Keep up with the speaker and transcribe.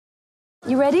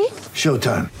You ready?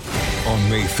 Showtime. On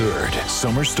May 3rd,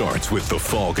 summer starts with The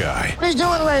Fall Guy. Let's do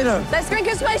it later. Let's drink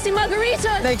a spicy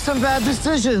margarita. Make some bad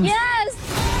decisions. Yes!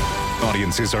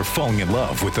 Audiences are falling in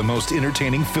love with the most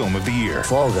entertaining film of the year.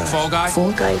 Fall Guy. Fall Guy?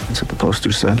 Fall guy. That's what the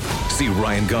poster said. See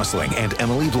Ryan Gosling and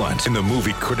Emily Blunt in the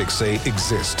movie critics say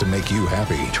exists to make you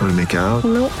happy. Trying to make it out?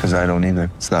 Nope. Because I don't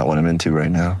either. It's not what I'm into right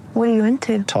now. What are you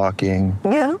into? Talking.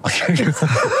 Yeah.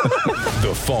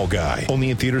 The Fall Guy.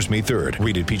 Only in theaters May 3rd.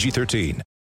 Rated PG-13.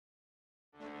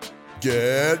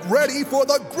 Get ready for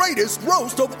the greatest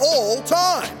roast of all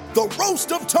time. The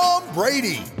Roast of Tom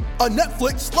Brady. A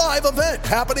Netflix live event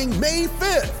happening May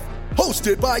 5th.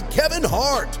 Hosted by Kevin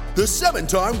Hart. The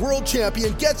 7-time world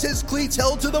champion gets his cleats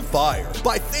held to the fire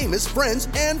by famous friends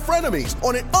and frenemies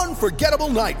on an unforgettable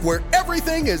night where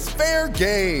everything is fair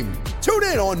game. Tune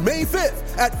in on May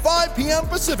 5th at 5 p.m.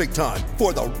 Pacific time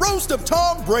for the Roast of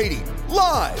Tom Brady.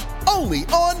 Live only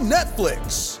on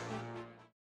Netflix.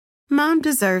 Mom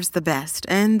deserves the best,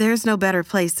 and there's no better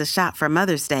place to shop for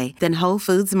Mother's Day than Whole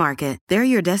Foods Market. They're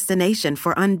your destination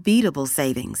for unbeatable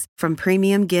savings, from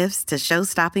premium gifts to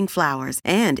show-stopping flowers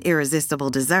and irresistible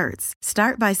desserts.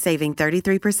 Start by saving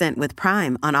 33% with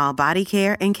Prime on all body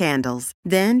care and candles.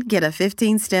 Then get a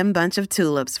 15-stem bunch of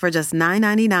tulips for just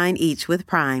 $9.99 each with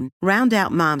Prime. Round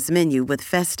out Mom's menu with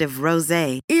festive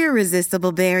rosé,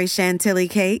 irresistible berry chantilly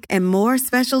cake, and more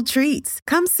special treats.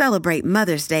 Come celebrate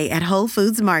Mother's Day at Whole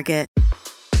Foods Market.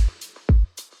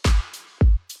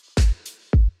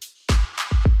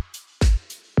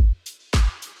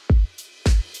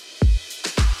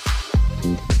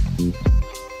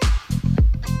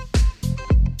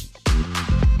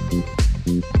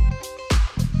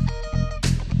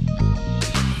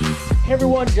 Hey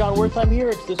everyone, John Wertheim here.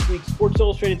 It's this week's Sports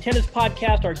Illustrated Tennis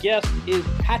Podcast. Our guest is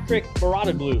Patrick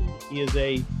Mouratoglou. He is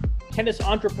a tennis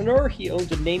entrepreneur. He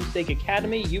owns a namesake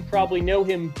academy. You probably know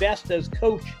him best as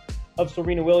coach of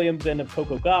Serena Williams and of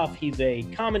Coco Gauff. He's a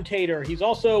commentator. He's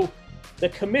also the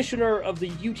commissioner of the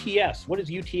UTS. What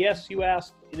is UTS, you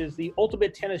ask? It is the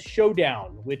Ultimate Tennis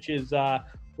Showdown, which is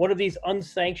one of these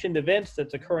unsanctioned events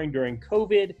that's occurring during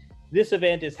COVID. This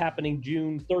event is happening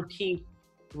June 13th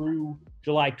through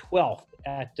July 12th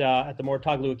at the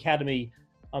Mouratoglou Academy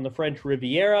on the French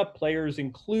Riviera. Players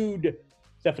include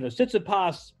Stefanos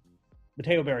Tsitsipas,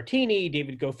 Matteo Berrettini,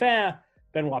 David Goffin,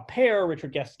 Benoit Paire,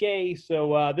 Richard Gasquet.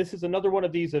 So this is another one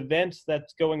of these events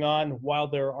that's going on while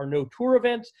there are no tour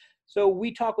events. So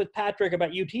we talk with Patrick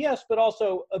about UTS, but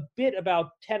also a bit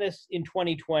about tennis in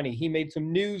 2020. He made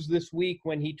some news this week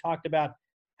when he talked about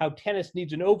how tennis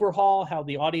needs an overhaul, how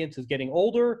the audience is getting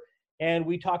older, and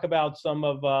we talk about some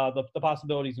of the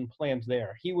possibilities and plans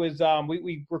there. He was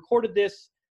we recorded this,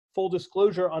 full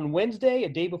disclosure, on Wednesday, a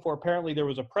day before apparently there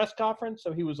was a press conference,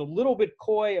 so he was a little bit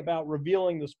coy about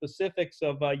revealing the specifics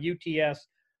of UTS,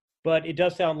 but it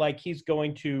does sound like he's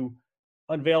going to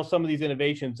unveil some of these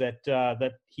innovations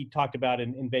that he talked about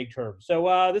in vague terms.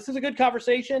 So this is a good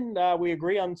conversation. We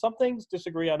agree on some things,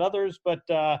 disagree on others, but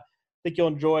I think you'll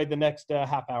enjoy the next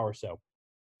half hour or so.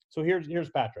 So here's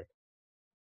Patrick.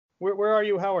 Where are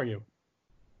you? How are you?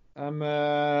 I'm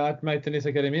at my tennis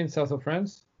academy in south of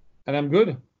France, and I'm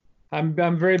good. I'm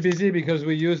very busy because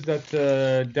we use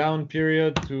that down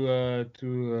period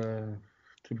to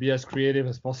be as creative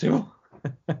as possible.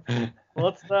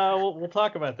 Well, we'll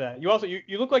talk about that. You also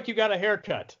you look like you got a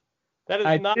haircut. That is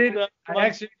I not. did. I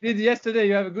actually did yesterday.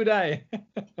 You have a good eye.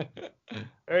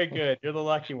 Very good. You're the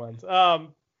lucky ones.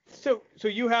 So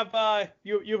you have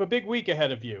you have a big week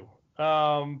ahead of you.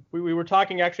 We were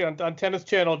talking actually on Tennis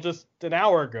Channel just an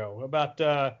hour ago about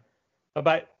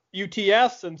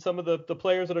UTS and some of the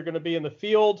players that are going to be in the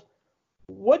field.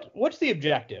 What's the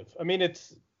objective? I mean,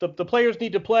 it's the players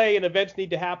need to play and events need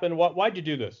to happen. Why'd you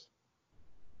do this?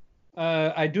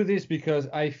 I do this because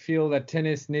I feel that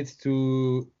tennis needs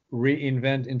to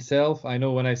reinvent itself. I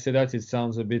know when I say that it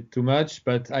sounds a bit too much,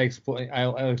 but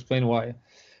I'll explain why.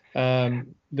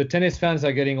 The tennis fans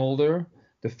are getting older.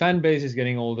 The fan base is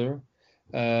getting older.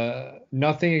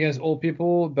 Nothing against old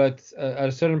people, but at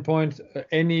a certain point,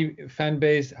 any fan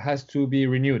base has to be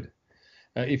renewed.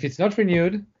 If it's not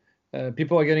renewed,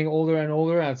 people are getting older and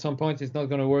older. At some point, it's not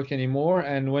going to work anymore.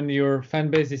 And when your fan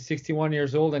base is 61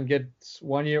 years old and gets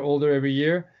 1 year older every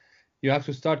year, you have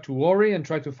to start to worry and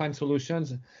try to find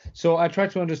solutions. So I try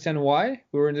to understand why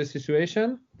we were in this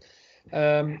situation.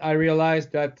 I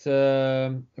realized that,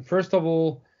 first of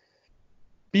all,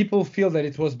 people feel that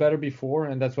it was better before,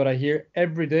 and that's what I hear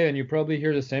every day. And you probably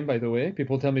hear the same, by the way.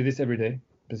 People tell me this every day.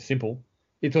 It's simple.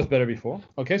 It was better before.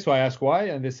 Okay, so I ask why,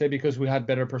 and they say because we had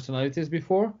better personalities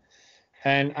before.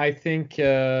 And I think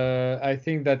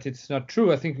that it's not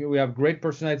true. I think we have great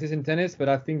personalities in tennis, but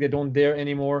I think they don't dare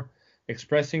anymore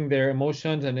expressing their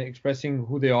emotions and expressing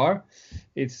who they are.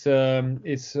 It's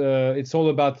all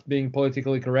about being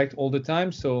politically correct all the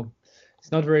time. So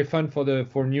it's not very fun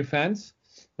for new fans,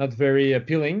 not very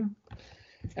appealing.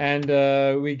 And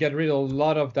we get rid of a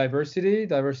lot of diversity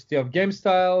of game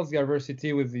styles,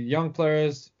 diversity with the young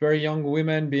players, very young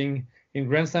women being in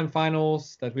Grand Slam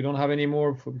finals that we don't have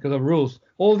anymore because of rules.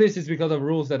 All this is because of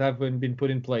rules that have been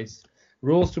put in place.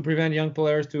 Rules to prevent young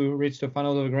players to reach the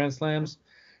finals of the Grand Slams.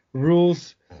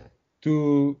 Rules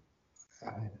to,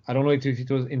 I don't know if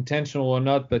it was intentional or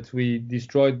not, but we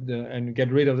destroyed and get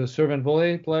rid of the serve and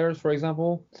volley players, for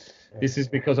example. This is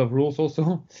because of rules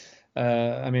also.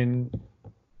 The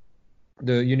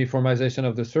uniformization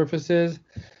of the surfaces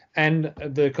and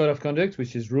the code of conduct,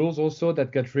 which is rules also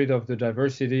that get rid of the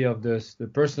diversity of the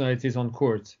personalities on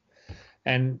court.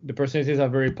 And the personalities are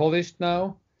very polished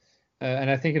now, and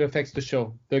I think it affects the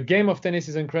show. The game of tennis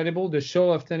is incredible. The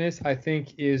show of tennis, I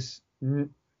think, is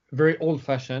very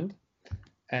old-fashioned.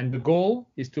 And the goal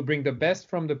is to bring the best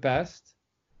from the past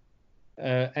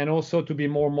and also to be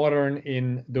more modern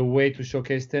in the way to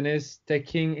showcase tennis,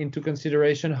 taking into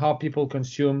consideration how people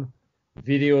consume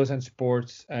videos and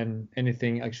sports and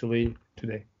anything actually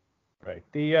today. Right.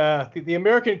 The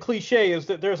American cliche is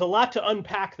that there's a lot to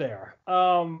unpack there.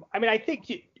 I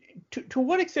think to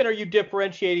what extent are you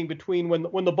differentiating between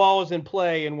when the ball is in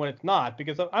play and when it's not?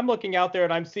 Because I'm looking out there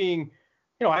and I'm seeing,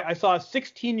 I saw a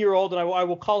 16-year-old, and I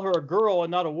will call her a girl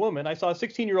and not a woman. I saw a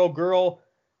 16-year-old girl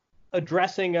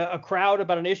addressing a crowd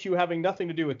about an issue having nothing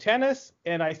to do with tennis,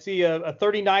 and I see a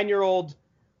 39-year-old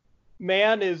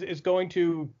man is going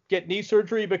to get knee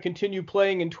surgery but continue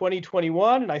playing in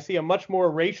 2021, and I see a much more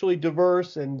racially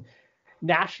diverse and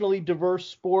nationally diverse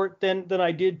sport than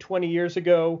I did 20 years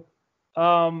ago.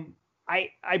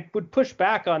 I would push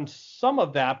back on some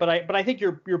of that, but I think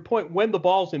your point, when the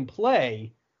ball's in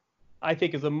play, I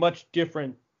think is a much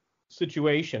different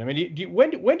situation. I mean, when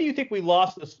do you think we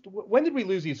lost this? When did we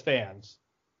lose these fans?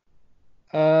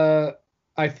 I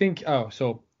think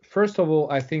first of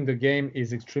all, I think the game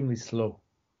is extremely slow.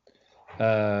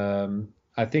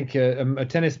 I think a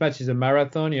tennis match is a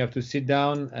marathon. You have to sit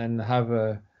down and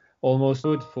have almost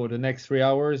food for the next 3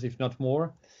 hours, if not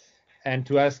more. And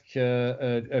to ask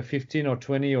a 15 or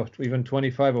 20 or even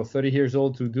 25 or 30 years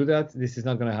old to do that, this is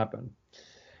not going to happen.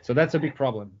 So that's a big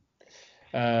problem.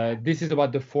 This is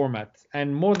about the format.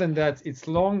 And more than that, it's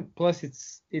long, plus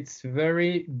it's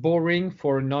very boring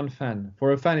for a non-fan.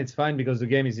 For a fan, it's fine because the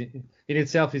game in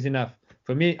itself is enough.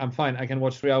 For me, I'm fine. I can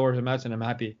watch 3 hours a match and I'm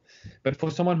happy. But for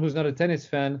someone who's not a tennis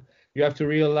fan, you have to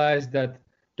realize that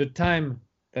the time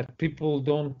that people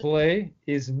don't play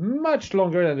is much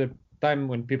longer than the time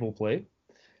when people play.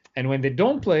 And when they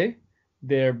don't play,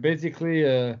 they're basically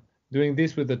doing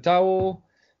this with the towel.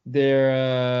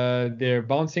 They're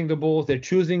bouncing the balls. They're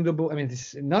choosing the ball. I mean,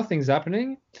 nothing's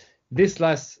happening. This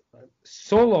lasts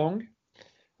so long.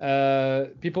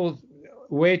 People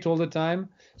wait all the time.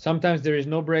 Sometimes there is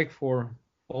no break for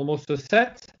almost a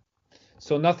set.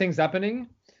 So nothing's happening.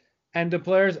 And the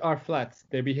players are flat.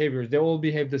 Their behaviors, they all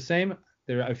behave the same.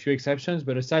 There are a few exceptions,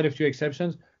 but aside a few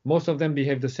exceptions, most of them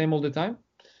behave the same all the time.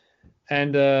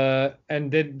 And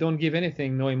they don't give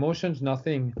anything, no emotions,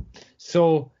 nothing.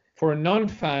 So for a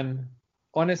non-fan,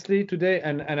 honestly, today,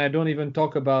 and I don't even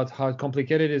talk about how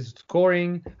complicated is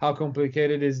scoring, how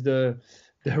complicated is the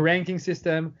ranking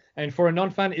system. And for a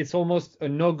non-fan, it's almost a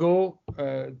no-go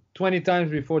 20 times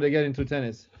before they get into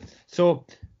tennis. So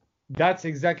that's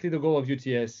exactly the goal of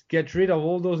UTS. Get rid of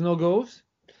all those no-goes,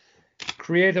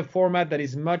 create a format that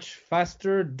is much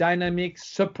faster, dynamic,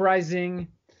 surprising,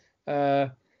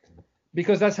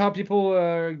 because that's how people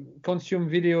consume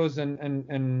videos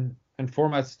and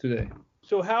formats today.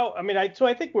 So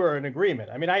I think we're in agreement.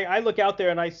 I mean, I look out there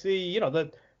and I see,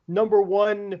 the number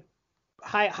one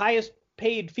highest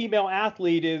paid female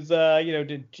athlete is,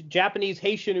 the Japanese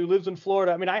Haitian who lives in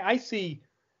Florida. I mean, I see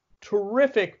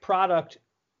terrific product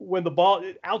when the ball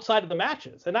outside of the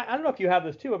matches. And I don't know if you have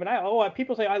this too. I mean,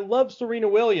 people say, I love Serena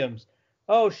Williams.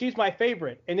 Oh, she's my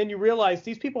favorite. And then you realize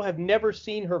these people have never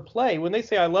seen her play. When they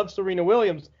say, I love Serena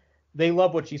Williams, they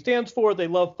love what she stands for. They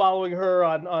love following her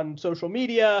on social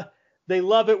media. They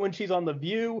love it when she's on The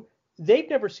View. They've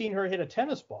never seen her hit a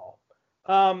tennis ball.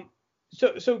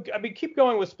 So I mean, keep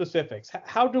going with specifics.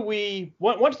 How do we,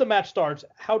 once the match starts,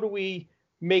 how do we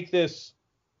make this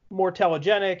more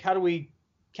telegenic? How do we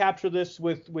capture this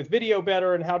with video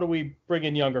better? And how do we bring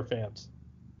in younger fans?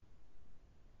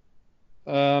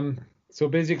 So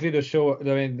basically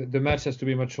the match has to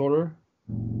be much shorter.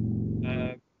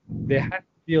 There has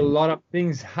to be a lot of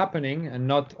things happening and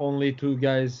not only two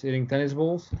guys hitting tennis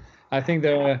balls. I think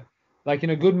like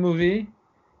in a good movie,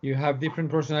 You have different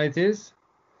personalities.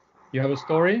 You have a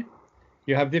story.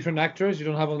 You have different actors. You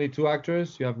don't have only two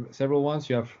actors. You have several ones.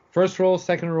 You have first role,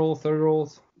 second role, third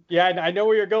roles. Yeah, I know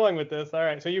where you're going with this. All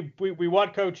right, so we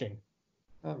want coaching.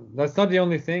 That's not the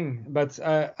only thing, but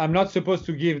I'm not supposed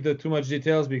to give too much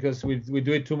details because we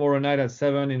do it tomorrow night at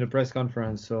 7 in the press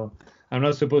conference. So I'm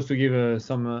not supposed to give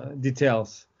some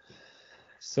details.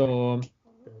 So,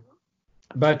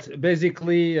 but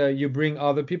basically, you bring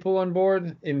other people on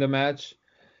board in the match.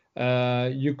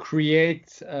 You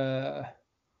create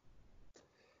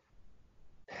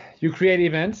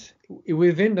events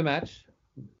within the match,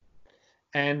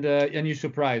 and you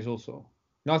surprise also.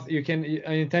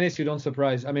 In tennis you don't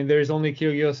surprise. I mean, there is only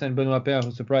Kyrgios and Benoit Paire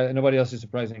who surprise. Nobody else is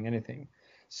surprising anything.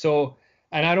 So,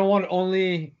 and I don't want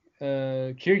only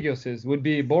Kyrgios's. Would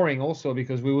be boring also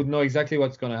because we would know exactly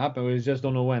what's going to happen. We just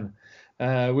don't know when.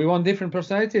 We want different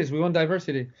personalities. We want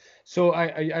diversity. So I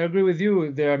agree with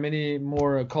you. There are many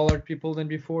more colored people than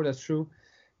before. That's true.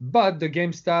 But the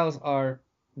game styles are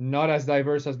not as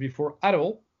diverse as before at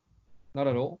all. Not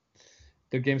at all.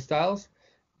 The game styles.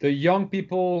 The young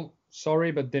people,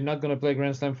 sorry, but they're not going to play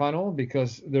Grand Slam final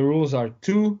because the rules are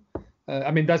too.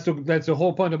 That's the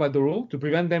whole point about the rule, to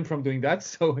prevent them from doing that.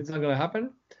 So it's not going to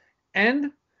happen.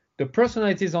 And the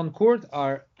personalities on court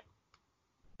are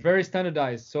very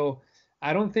standardized. So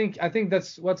I think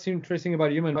that's what's interesting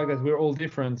about human fact, that we're all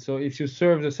different. So if you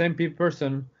serve the same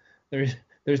person,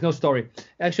 there's no story.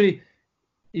 Actually,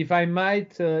 if I may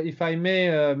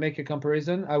make a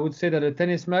comparison, I would say that a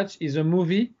tennis match is a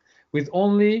movie with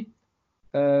only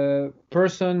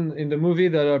person in the movie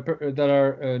that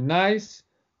are nice,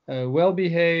 well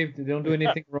behaved, they don't do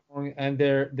anything wrong, and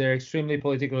they're extremely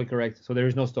politically correct. So there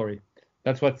is no story.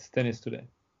 That's what's tennis today.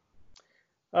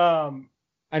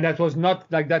 And that was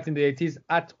not like that in the 80s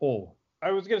at all.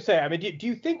 I was going to say, I mean, do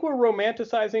you think we're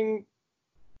romanticizing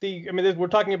we're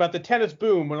talking about the tennis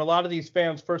boom when a lot of these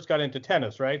fans first got into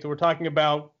tennis, right? So we're talking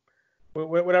about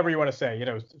whatever you want to say,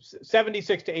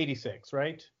 76 to 86,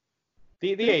 right?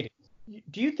 The 80s.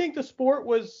 Do you think the sport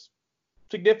was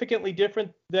significantly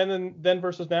different then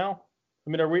versus now? I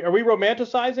mean, are we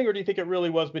romanticizing, or do you think it really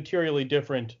was materially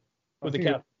different with the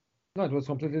cap? No, it was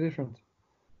completely different.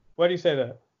 Why do you say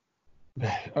that?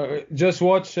 Just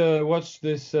watch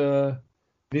this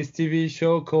TV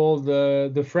show called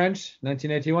The French,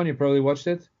 1981. You probably watched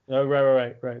it. Oh,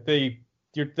 right. The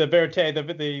Verite,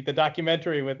 the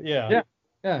documentary with Yeah,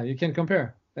 you can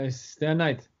compare. It's day and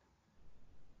night.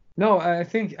 No, I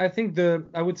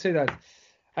would say that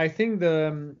I think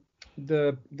the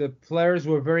players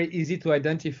were very easy to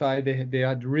identify. They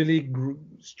had really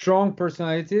strong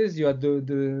personalities. You had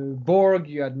the Borg,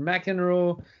 you had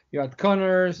McEnroe, you had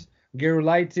Connors,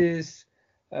 Gerulaitis,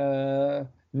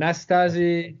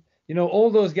 Nastase. All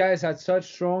those guys had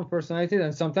such strong personalities,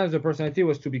 and sometimes the personality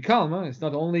was to be calm. It's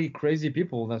not only crazy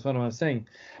people. That's what I'm saying.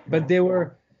 But they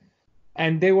were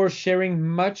sharing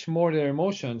much more their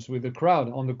emotions with the crowd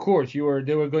on the court. They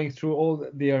were going through all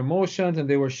their emotions, and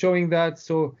they were showing that.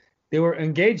 So they were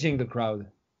engaging the crowd.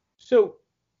 So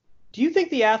do you think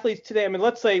the athletes today, I mean,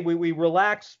 let's say we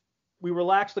relax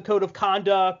the code of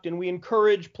conduct and we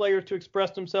encourage players to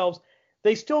express themselves.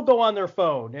 They still go on their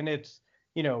phone and it's,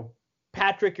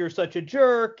 Patrick, you're such a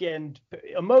jerk, and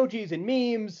emojis and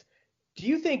memes. Do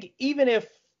you think even if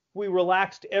we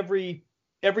relaxed every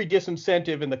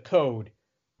disincentive in the code,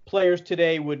 players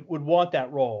today would want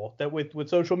that role? That with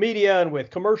social media and with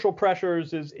commercial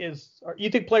pressures, you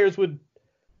think players would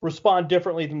respond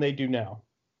differently than they do now?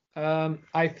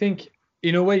 I think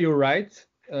in a way you're right,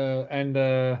 and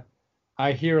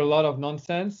I hear a lot of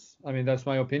nonsense. I mean, that's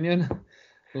my opinion.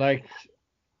 Like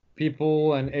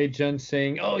people and agents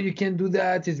saying, "Oh, you can't do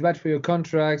that. It's bad for your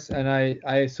contracts." And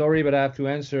I sorry, but I have to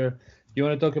answer. You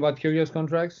want to talk about Kyrgios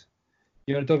contracts?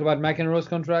 You want to talk about McEnroe's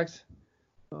contracts?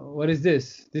 What is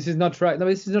this? This is not right. No,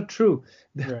 this is not true.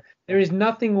 Right. There is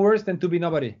nothing worse than to be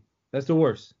nobody. That's the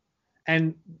worst.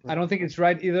 And I don't think it's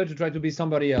right either to try to be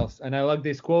somebody else. And I like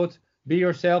this quote: "Be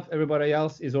yourself. Everybody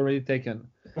else is already taken."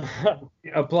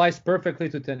 It applies perfectly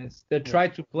to tennis. They try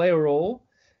to play a role.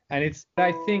 And it's what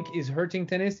I think is hurting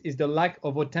tennis is the lack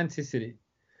of authenticity.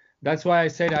 That's why I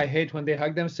said I hate when they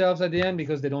hug themselves at the end,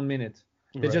 because they don't mean it.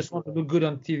 They just want to look good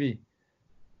on TV.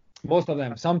 Most of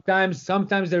them.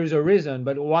 Sometimes there is a reason,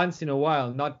 but once in a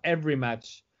while, not every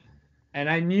match. And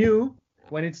I knew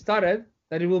when it started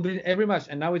that it will be every match,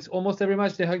 and now it's almost every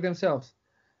match they hug themselves.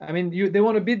 I mean, they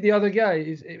want to beat the other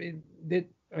guy.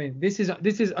 This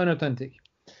is unauthentic.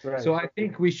 Right. So I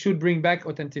think we should bring back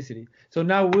authenticity. So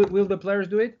now will the players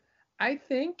do it? I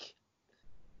think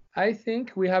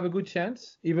we have a good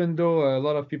chance, even though a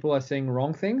lot of people are saying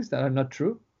wrong things that are not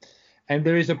true. And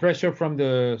there is a pressure from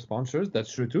the sponsors.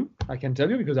 That's true too. I can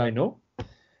tell you because I know.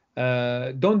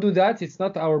 Don't do that. It's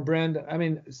not our brand. I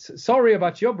mean, sorry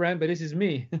about your brand, but this is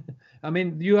me. I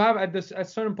mean, you have at a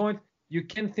certain point, you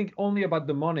can't think only about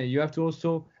the money. You have to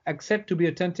also accept to be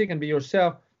authentic and be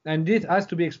yourself. And this has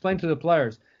to be explained to the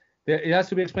players. It has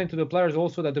to be explained to the players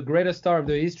also that the greatest star of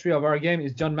the history of our game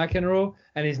is John McEnroe,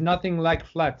 and he's nothing like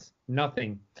flat.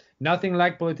 Nothing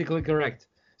like politically correct.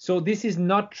 So this is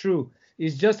not true.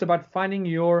 It's just about finding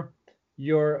your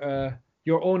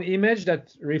own image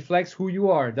that reflects who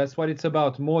you are. That's what it's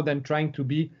about, more than trying to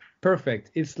be perfect.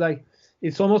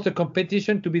 It's almost a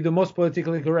competition to be the most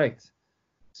politically correct.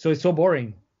 So it's so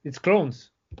boring. It's clones.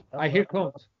 I hear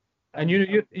clones, and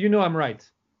you know I'm right.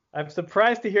 I'm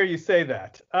surprised to hear you say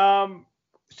that.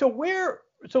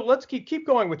 So let's keep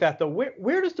going with that though.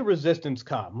 Where does the resistance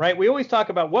come, right? We always talk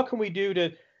about what can we do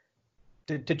to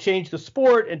change the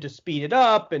sport and to speed it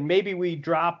up, and maybe we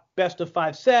drop best of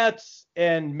 5 sets,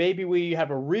 and maybe we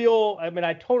have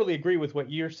I totally agree with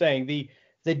what you're saying.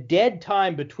 The dead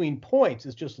time between points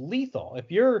is just lethal.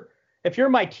 If you're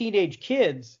my teenage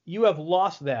kids, you have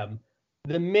lost them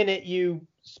the minute you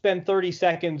spend 30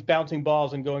 seconds bouncing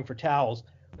balls and going for towels.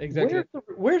 Exactly.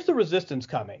 Where's the resistance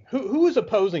coming? Who is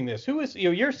opposing this? Who is,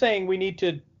 you're saying we need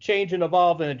to change and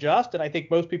evolve and adjust, and I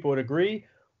think most people would agree.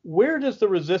 Where does the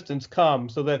resistance come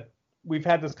so that we've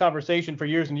had this conversation for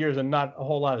years and years and not a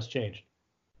whole lot has changed?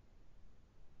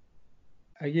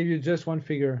 I give you just one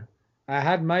figure. I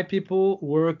had my people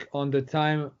work on the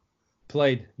time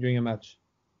played during a match.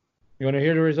 You want to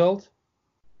hear the result?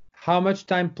 How much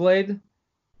time played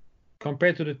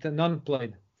compared to the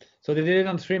non-played? So they did it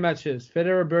on 3 matches.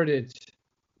 Federer, Berdych.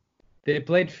 They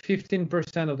played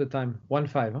 15% of the time.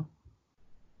 1-5. Huh?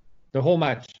 The whole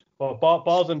match. Well,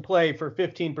 balls in play for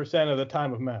 15% of the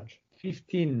time of match.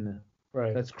 15.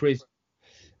 Right. That's crazy.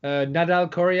 Nadal,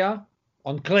 Correa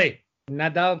on clay.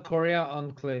 Nadal, Correa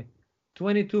on clay.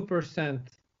 22%.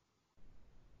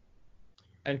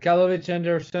 And Karlovic,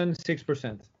 Anderson,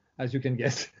 6%, as you can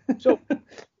guess.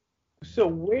 So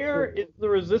where is the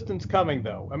resistance coming,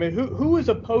 though? I mean, who is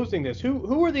opposing this?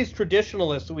 Who are these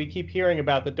traditionalists that we keep hearing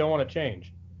about that don't want to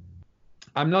change?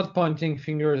 I'm not pointing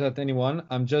fingers at anyone.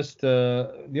 I'm just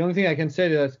the only thing I can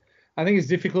say is that I think it's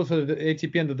difficult for the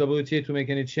ATP and the WTA to make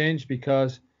any change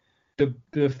because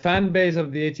the fan base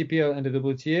of the ATP and the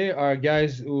WTA are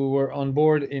guys who were on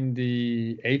board in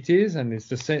the 80s, and it's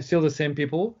still the same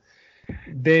people.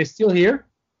 They're still here.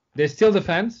 They're still the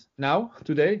fans now,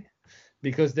 today,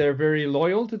 because they're very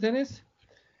loyal to tennis.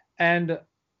 And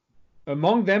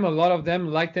among them, a lot of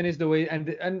them like tennis the way,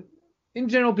 and in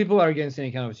general, people are against any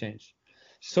kind of change.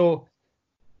 So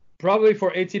probably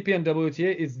for ATP and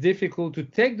WTA, it's difficult to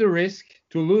take the risk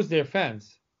to lose their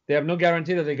fans. They have no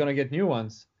guarantee that they're going to get new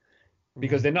ones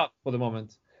because they're not for the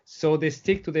moment. So they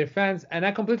stick to their fans, and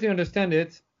I completely understand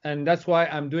it. And that's why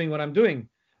I'm doing what I'm doing.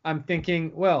 I'm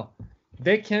thinking, well,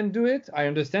 they can do it. I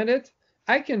understand it.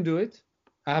 I can do it.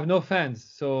 I have no fans.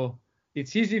 So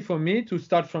it's easy for me to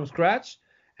start from scratch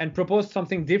and propose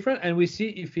something different. And we see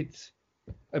if it's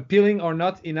appealing or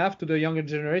not enough to the younger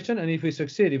generation. And if we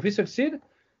succeed,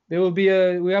 there will be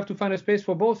we have to find a space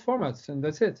for both formats, and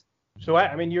that's it. So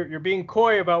I mean, you're being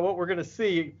coy about what we're going to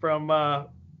see from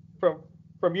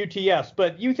UTS,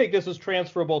 but you think this is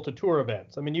transferable to tour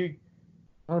events? I mean,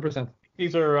 100%.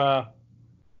 These are.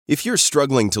 If you're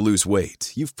struggling to lose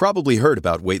weight, you've probably heard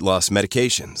about weight loss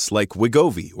medications like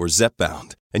Wegovy or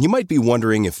Zepbound, and you might be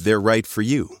wondering if they're right for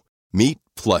you. Meet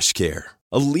PlushCare,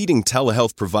 a leading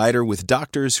telehealth provider with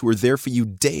doctors who are there for you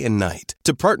day and night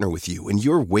to partner with you in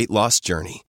your weight loss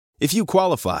journey. If you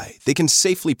qualify, they can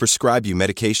safely prescribe you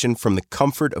medication from the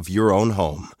comfort of your own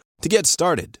home. To get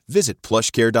started, visit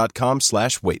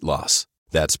plushcare.com/weightloss.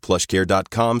 That's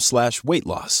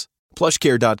plushcare.com/weightloss.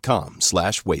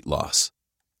 plushcare.com/weightloss.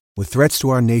 With threats to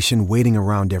our nation waiting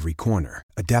around every corner,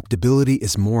 adaptability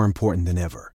is more important than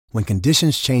ever. When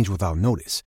conditions change without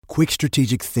notice, quick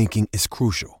strategic thinking is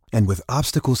crucial. And with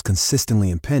obstacles consistently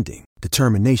impending,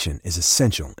 determination is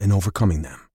essential in overcoming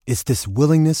them. It's this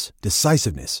willingness,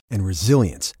 decisiveness, and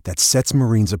resilience that sets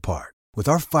Marines apart. With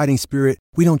our fighting spirit,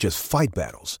 we don't just fight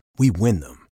battles, we win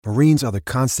them. Marines are the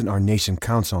constant our nation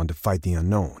counts on to fight the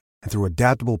unknown. And through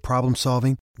adaptable problem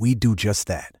solving, we do just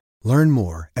that. Learn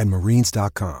more at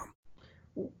marines.com.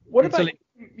 What about,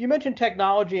 you mentioned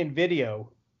technology and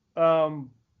video.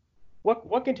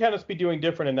 What can tennis be doing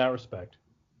different in that respect?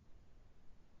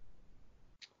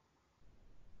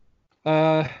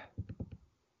 A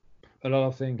lot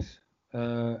of things.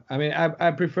 I mean,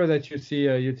 I prefer that you see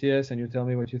UTS and you tell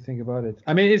me what you think about it.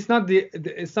 I mean, it's not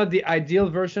the ideal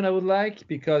version I would like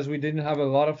because we didn't have a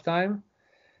lot of time.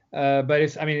 But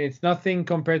it's nothing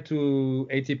compared to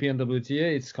ATP and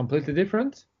WTA. It's completely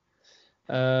different.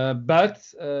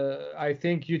 But I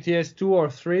think UTS 2 or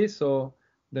 3, so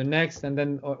the next and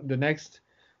then the next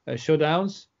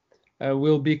showdowns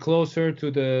will be closer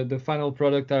to the final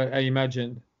product I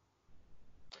imagined.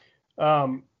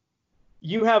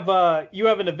 You have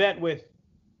an event with,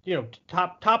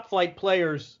 top flight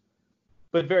players,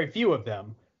 but very few of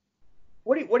them.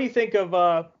 What do you think of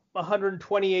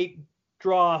 128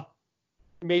 draw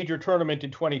major tournament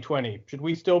in 2020? Should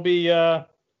we still be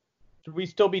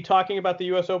talking about the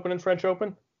U.S. Open and French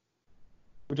Open?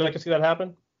 Would you like to see that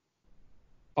happen?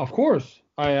 Of course.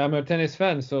 I am a tennis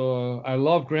fan, so I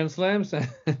love Grand Slams, and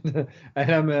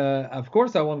of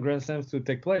course I want Grand Slams to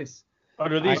take place.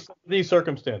 Under these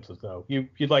circumstances, though,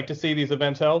 you'd like to see these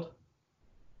events held?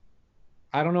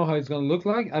 I don't know how it's going to look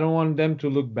like. I don't want them to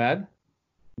look bad.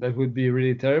 That would be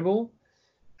really terrible.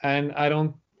 And I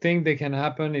don't think they can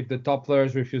happen if the top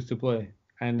players refuse to play.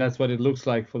 And that's what it looks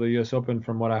like for the US Open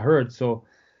from what I heard. So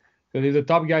if the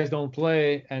top guys don't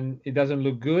play and it doesn't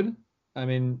look good,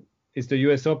 it's the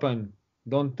US Open.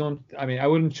 I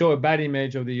wouldn't show a bad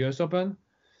image of the US Open.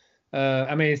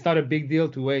 It's not a big deal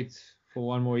to wait for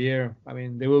one more year.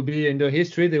 There will be, in the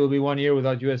history, there will be 1 year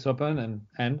without US Open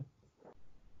and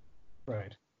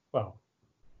Right. Well,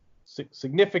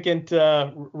 significant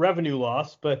revenue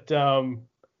loss, but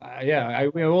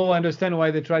we all understand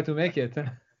why they try to make it.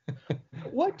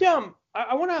 What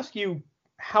I want to ask you,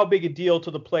 how big a deal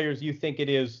to the players you think it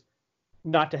is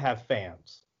not to have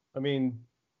fans?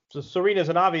 So Serena's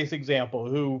an obvious example,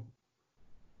 who,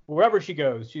 wherever she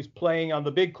goes, she's playing on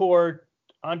the big court,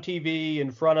 on TV,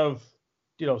 in front of,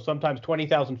 sometimes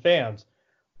 20,000 fans.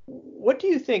 What do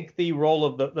you think the role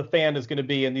of the fan is going to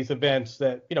be in these events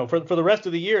that, for the rest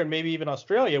of the year, and maybe even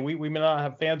Australia, we may not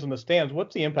have fans in the stands?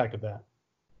 What's the impact of that?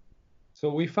 So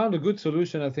we found a good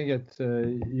solution, I think, at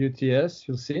UTS.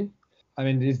 You'll see.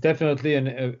 It's definitely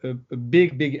a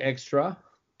big extra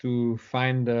to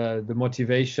find the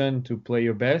motivation to play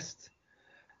your best.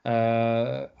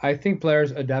 I think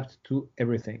players adapt to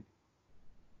everything.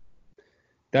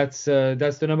 That's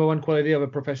the number one quality of a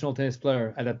professional tennis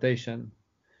player: adaptation.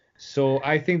 So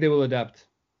I think they will adapt.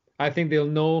 I think they'll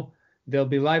know they'll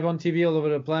be live on TV all over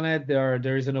the planet.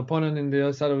 There is an opponent in the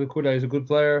other side of the court that is a good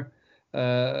player.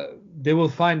 They will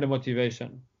find the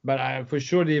motivation. But for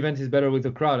sure the event is better with the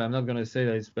crowd. I'm not going to say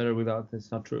that it's better without.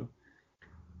 It's not true.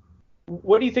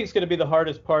 What do you think is going to be the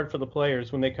hardest part for the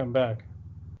players when they come back?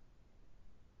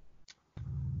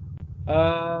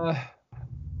 I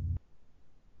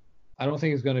don't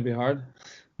think it's going to be hard.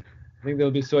 I think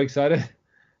they'll be so excited.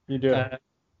 You do?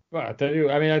 Well, I tell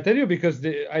you because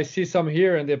I see some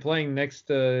here and they're playing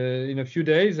next in a few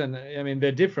days, and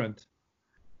they're different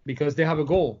because they have a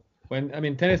goal.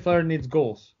 Tennis player needs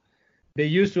goals. They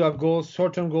used to have goals,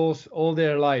 short-term goals, all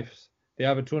their lives. They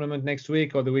have a tournament next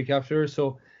week or the week after.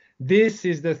 So this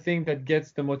is the thing that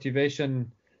gets the motivation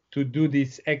to do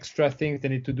these extra things they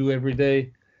need to do every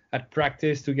day at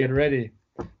practice to get ready.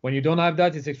 When you don't have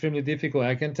that, it's extremely difficult.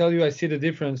 I can tell you, I see the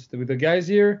difference with the guys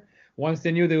here. Once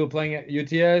they knew they were playing at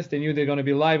UTS, they knew they're going to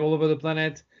be live all over the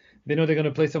planet. They know they're going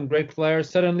to play some great players.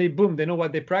 Suddenly, boom, they know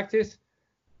what they practice.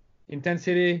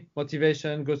 Intensity,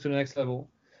 motivation goes to the next level.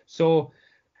 So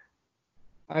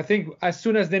I think as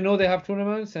soon as they know they have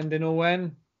tournaments and they know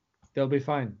when, they'll be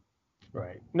fine.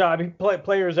 Right. No,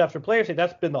 players after players say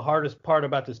that's been the hardest part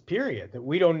about this period, that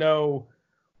we don't know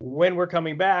when we're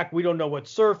coming back. We don't know what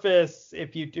surface.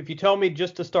 If you tell me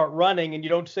just to start running and you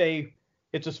don't say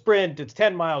it's a sprint, it's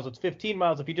 10 miles, it's 15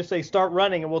 miles. If you just say start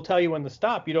running and we'll tell you when to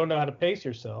stop, you don't know how to pace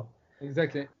yourself.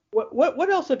 Exactly. What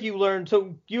else have you learned?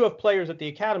 So you have players at the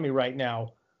academy right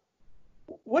now.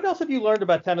 What else have you learned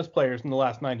about tennis players in the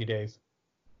last 90 days?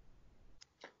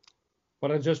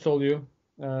 What I just told you,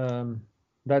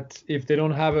 that if they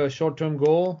don't have a short-term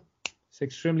goal, it's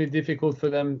extremely difficult for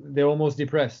them. They're almost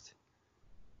depressed.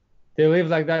 They live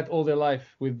like that all their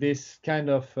life with this kind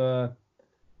of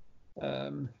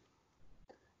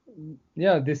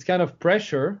this kind of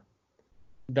pressure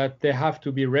that they have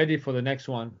to be ready for the next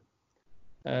one.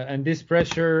 And this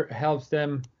pressure helps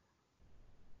them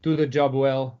do the job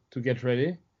well to get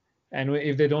ready. And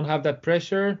if they don't have that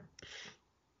pressure,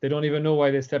 they don't even know why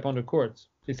they step on the court.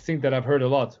 It's a thing that I've heard a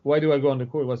lot. Why do I go on the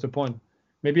court? What's the point?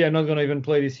 Maybe I'm not going to even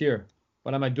play this year.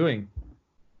 What am I doing?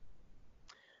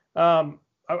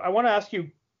 I want to ask you,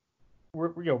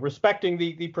 respecting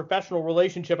the professional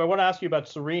relationship, I want to ask you about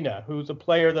Serena, who's a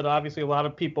player that obviously a lot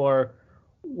of people are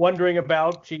wondering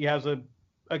about. She has a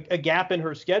gap in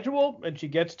her schedule, and she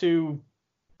gets to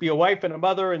be a wife and a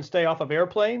mother and stay off of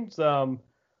airplanes.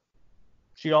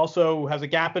 she also has a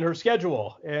gap in her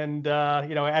schedule, and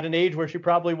at an age where she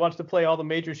probably wants to play all the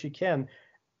majors she can.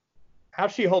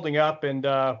 How's she holding up, and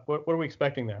what are we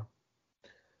expecting there?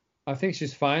 I think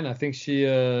she's fine. I think she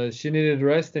needed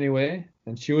rest anyway,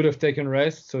 and she would have taken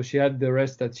rest, so she had the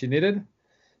rest that she needed.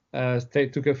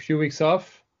 Took a few weeks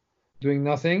off, doing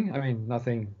nothing. I mean,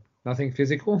 nothing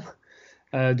physical.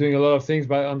 Doing a lot of things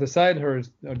on the side. Her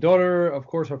daughter, of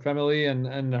course, her family,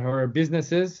 and her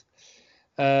businesses.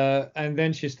 And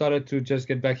then she started to just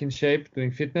get back in shape,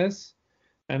 doing fitness,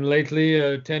 and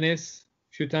lately tennis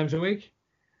a few times a week.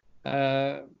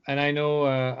 And I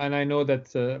know that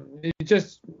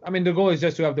the goal is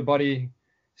just to have the body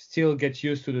still get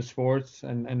used to the sports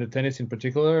and the tennis in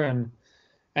particular,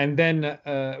 and then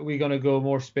we're gonna go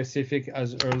more specific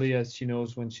as early as she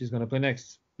knows when she's gonna play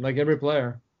next, like every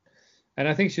player. And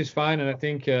I think she's fine, and I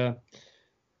think to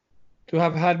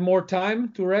have had more time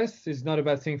to rest is not a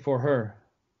bad thing for her.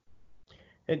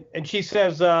 And she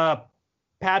says,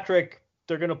 Patrick,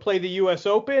 they're going to play the U.S.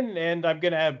 Open, and I'm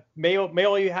going to may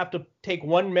only have to take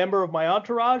one member of my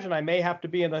entourage, and I may have to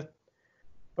be in the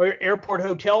airport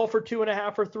hotel for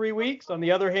 2.5 or 3 weeks. On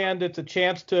the other hand, it's a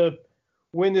chance to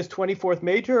win this 24th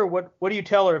major. What do you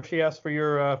tell her if she asks for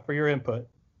your input?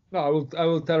 No, I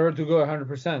will tell her to go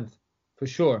 100% for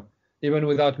sure, even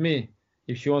without me.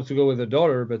 If she wants to go with her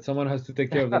daughter, but someone has to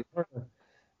take care of the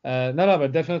daughter. No,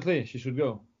 but definitely she should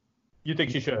go. You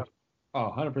think she should?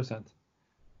 Oh, 100%.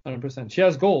 100%. She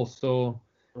has goals, so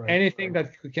anything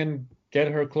that can get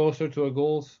her closer to her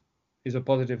goals is a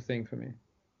positive thing for me.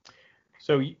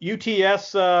 So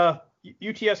UTS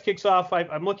kicks off.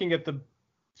 I'm looking at the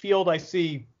field. I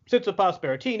see Tsitsipas,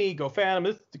 Berrettini,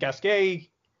 Goffin, Gasquet.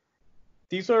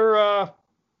 These are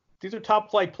top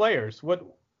flight players. What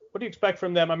do you expect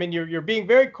from them? I mean, you're being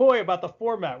very coy about the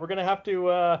format. We're gonna have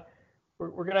to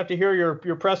hear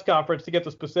your press conference to get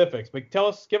the specifics. But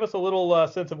give us a little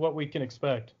sense of what we can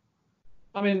expect.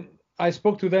 I mean, I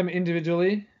spoke to them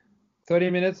individually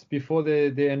 30 minutes before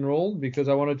they enrolled, because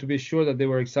I wanted to be sure that they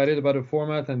were excited about the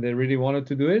format and they really wanted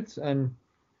to do it. And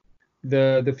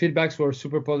the feedbacks were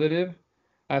super positive.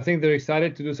 I think they're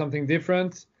excited to do something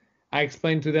different. I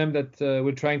explained to them that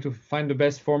we're trying to find the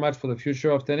best format for the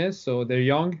future of tennis. So they're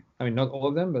young. I mean, not all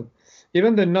of them, but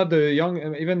even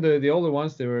the older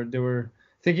ones, they were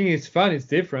thinking it's fun, it's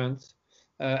different,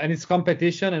 and it's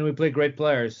competition, and we play great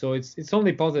players. So it's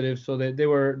only positive. So they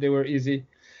were easy.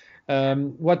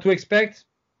 What to expect?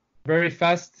 Very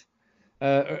fast,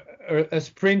 a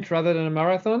sprint rather than a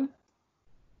marathon.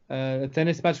 A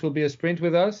tennis match will be a sprint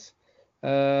with us.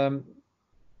 Things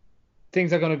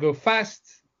are going to go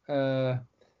fast.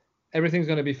 Everything's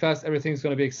going to be fast. Everything's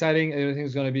going to be exciting.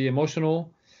 Everything's going to be emotional.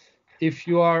 If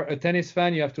you are a tennis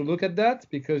fan, you have to look at that,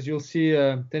 because you'll see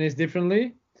tennis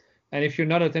differently. And if you're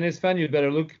not a tennis fan, you'd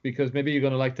better look, because maybe you're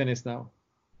going to like tennis now.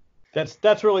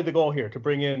 That's really the goal here, to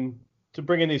bring in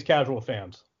these casual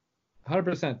fans.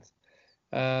 100%.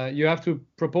 You have to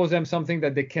propose them something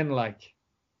that they can like.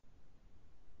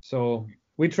 So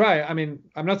we try. I mean,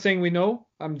 I'm not saying we know.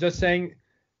 I'm just saying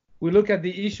we look at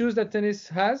the issues that tennis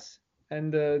has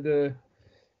and the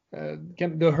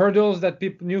hurdles that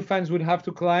new fans would have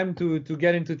to climb to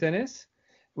get into tennis.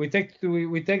 We take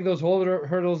those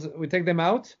hurdles, we take them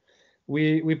out.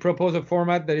 We propose a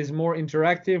format that is more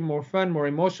interactive, more fun, more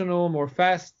emotional, more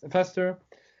faster,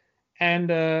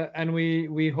 and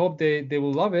we hope they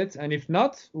will love it. And if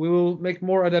not, we will make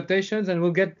more adaptations, and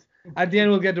at the end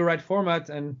we'll get the right format.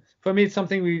 And for me, it's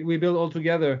something we build all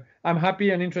together. I'm happy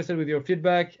and interested with your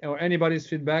feedback, or anybody's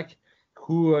feedback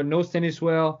who knows tennis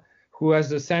well, who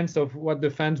has a sense of what the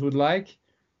fans would like.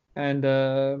 And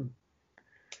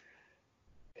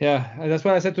that's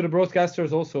what I said to the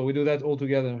broadcasters also. We do that all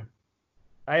together.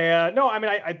 You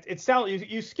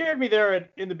scared me there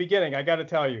in the beginning, I got to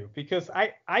tell you, because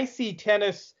I see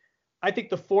tennis. I think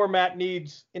the format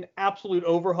needs an absolute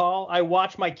overhaul. I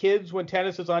watch my kids when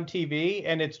tennis is on TV,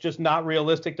 and it's just not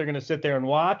realistic. They're going to sit there and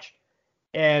watch,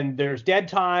 and there's dead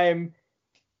time.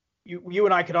 You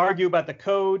and I could argue about the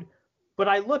code, but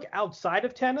I look outside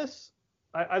of tennis.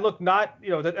 I look not,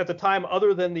 at the time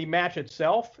other than the match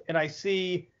itself, and I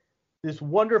see this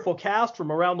wonderful cast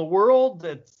from around the world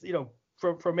that's,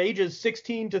 from ages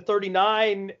 16 to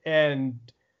 39, and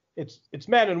it's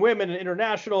men and women and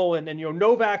international, and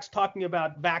Novak's talking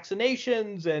about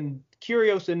vaccinations, and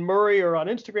Kyrgios and Murray are on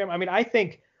Instagram. I mean, I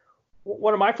think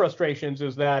one of my frustrations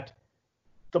is that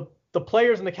the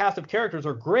players and the cast of characters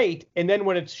are great, and then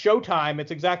when it's showtime, it's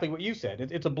exactly what you said.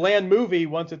 It's a bland movie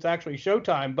once it's actually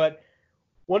showtime, but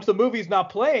once the movie's not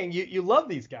playing, you love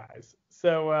these guys.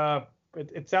 So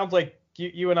it sounds like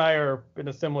you and I are in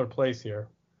a similar place here.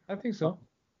 I think so.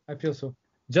 I feel so.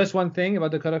 Just one thing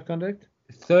about the code of conduct: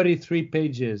 33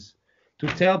 pages to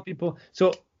tell people.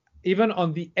 So even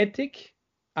on the ethic,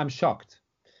 I'm shocked.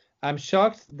 I'm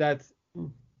shocked that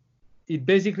it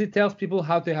basically tells people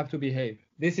how they have to behave.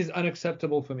 This is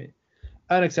unacceptable for me.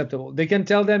 Unacceptable. They can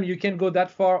tell them you can go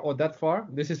that far or that far.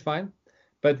 This is fine.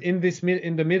 But in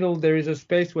the middle, there is a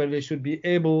space where they should be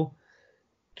able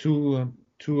to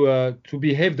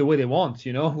behave the way they want.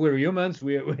 You know, we're humans.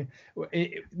 We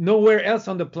nowhere else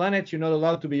on the planet you're not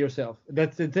allowed to be yourself. The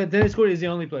tennis court is the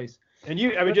only place. And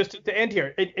just to end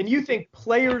here, and you think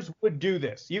players would do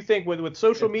this? You think with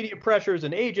social media pressures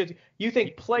and ages, you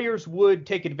think players would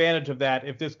take advantage of that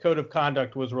if this code of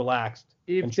conduct was relaxed?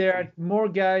 If there are more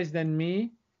guys than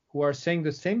me who are saying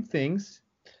the same things,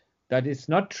 that it's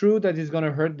not true that it's going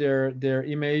to hurt their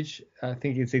image. I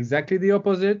think it's exactly the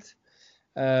opposite.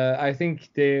 I think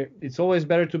it's always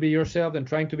better to be yourself than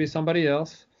trying to be somebody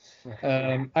else.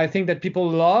 I think that people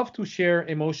love to share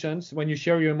emotions. When you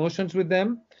share your emotions with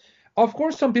them, of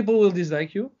course, some people will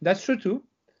dislike you. That's true too.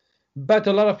 But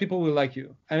a lot of people will like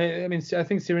you. I mean, I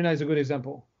think Serena is a good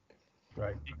example.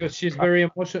 Right. Because she's very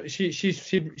emotional.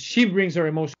 She brings her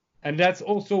emotion, and that's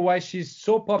also why she's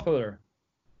so popular.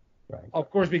 Right.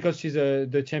 Of course, because she's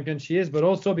the champion she is, but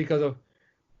also because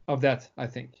of that, I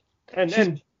think. And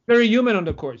she's very human on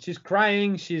the court. She's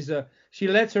crying. She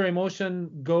lets her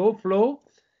emotion flow,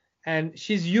 and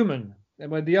she's human.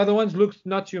 But the other ones look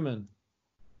not human.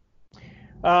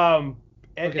 And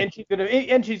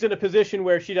she's in a position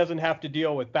where she doesn't have to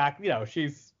deal with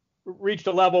she's reached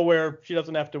a level where she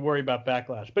doesn't have to worry about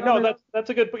backlash. But no, that's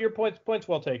a good. But your points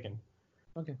well taken.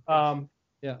 Okay.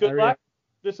 Yeah. Good luck.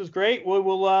 This is great. We're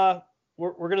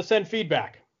going to send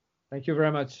feedback. Thank you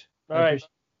very much. All right.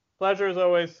 Pleasure as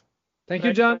always. Thank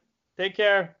you, John. Take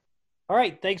care. All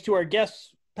right. Thanks to our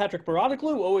guest, Patrick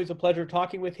Mouratoglou. Always a pleasure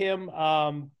talking with him.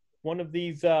 One of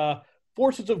these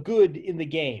forces of good in the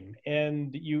game.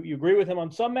 And you agree with him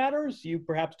on some matters. You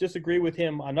perhaps disagree with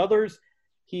him on others.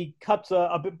 He cuts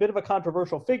a bit of a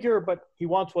controversial figure, but he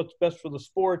wants what's best for the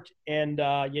sport, and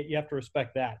you have to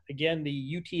respect that. Again,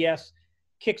 the UTS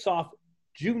kicks off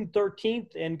June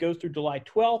 13th and goes through July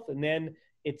 12th, and then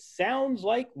it sounds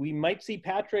like we might see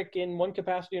Patrick in one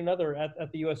capacity or another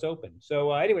at the U.S. Open.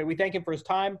 So anyway, we thank him for his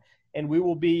time, and we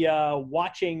will be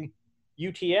watching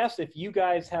UTS. If you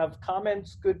guys have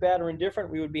comments, good, bad, or indifferent,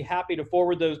 we would be happy to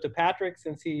forward those to Patrick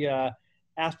since he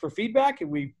asked for feedback, and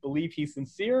we believe he's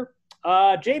sincere.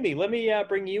 Jamie, let me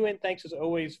bring you in. Thanks as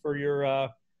always for your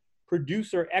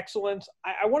producer excellence.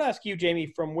 I want to ask you,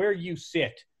 Jamie, from where you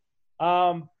sit.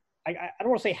 I don't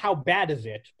want to say how bad is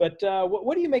it, but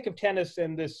what do you make of tennis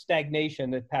and this stagnation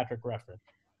that Patrick referenced?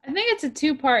 I think it's a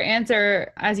two-part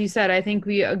answer. As you said, I think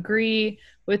we agree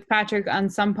with Patrick on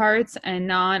some parts and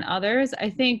not on others. I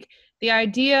think the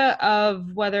idea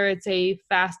of whether it's a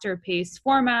faster paced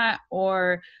format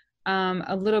or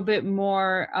a little bit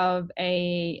more of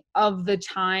the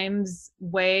times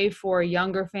way for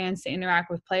younger fans to interact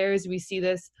with players. We see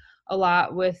this a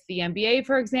lot with the NBA,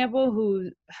 for example,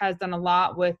 who has done a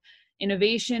lot with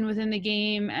innovation within the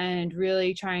game and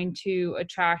really trying to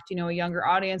attract, a younger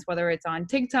audience, whether it's on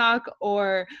TikTok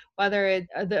or whether it's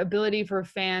the ability for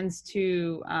fans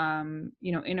to,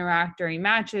 interact during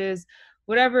matches,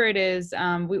 whatever it is.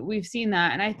 We've seen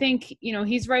that. And I think,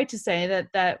 he's right to say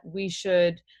that we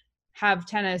should have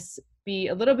tennis be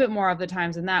a little bit more of the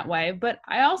times in that way. But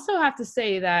I also have to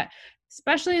say that,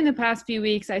 especially in the past few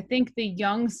weeks, I think the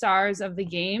young stars of the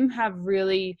game have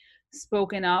really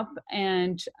spoken up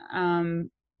and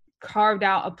carved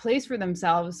out a place for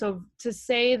themselves. So to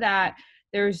say that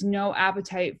there's no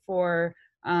appetite for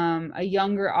a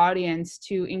younger audience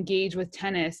to engage with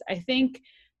tennis, I think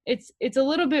it's a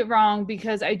little bit wrong,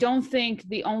 because I don't think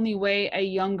the only way a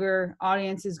younger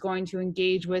audience is going to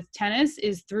engage with tennis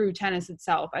is through tennis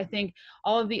itself. I think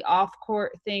all of the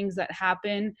off-court things that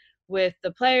happen with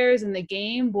the players and the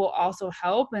game will also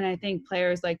help. And I think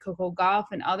players like Coco Gauff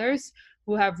and others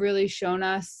who have really shown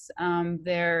us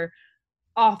their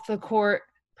off-the-court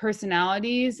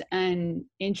personalities and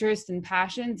interests and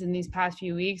passions in these past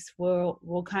few weeks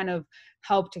will kind of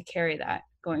help to carry that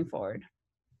going forward.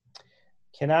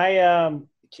 Can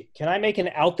I make an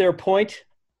out there point?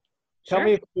 Sure. Tell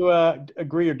me if you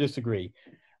agree or disagree.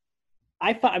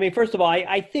 First of all,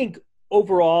 I think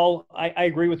overall, I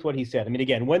agree with what he said. I mean,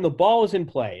 again, when the ball is in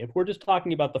play, if we're just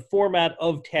talking about the format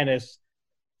of tennis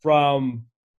from,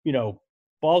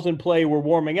 balls in play, we're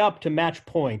warming up to match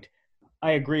point,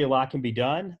 I agree a lot can be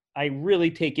done. I really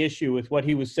take issue with what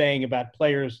he was saying about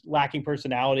players lacking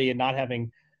personality and not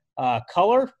having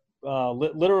color,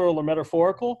 literal or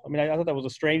metaphorical. I mean, I thought that was a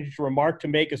strange remark to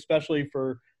make, especially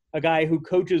for a guy who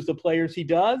coaches the players he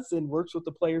does and works with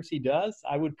the players he does.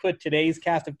 I would put today's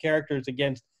cast of characters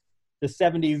against the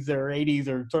 70s or 80s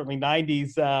or certainly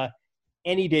 90s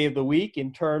any day of the week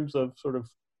in terms of sort of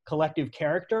collective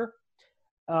character.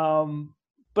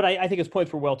 But I think his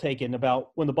points were well taken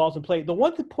about when the ball's in play. The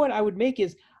one point I would make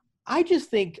is I just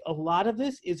think a lot of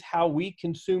this is how we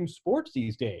consume sports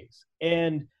these days.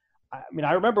 And I mean,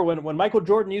 I remember when Michael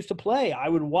Jordan used to play, I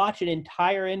would watch an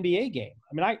entire NBA game.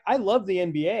 I mean, I love the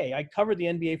NBA. I covered the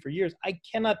NBA for years. I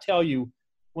cannot tell you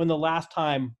when the last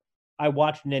time I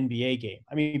watched an NBA game.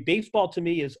 I mean, baseball to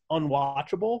me is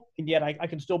unwatchable, and yet I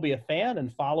can still be a fan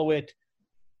and follow it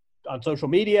on social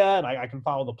media, and I can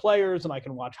follow the players, and I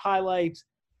can watch highlights.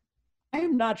 I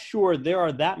am not sure there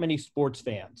are that many sports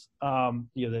fans. The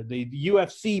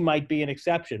UFC might be an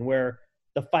exception where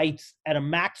the fights at a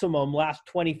maximum last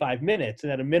 25 minutes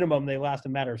and at a minimum they last a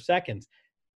matter of seconds.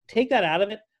 Take that out of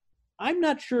it. I'm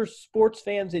not sure sports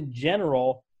fans in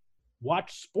general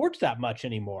watch sports that much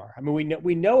anymore. I mean,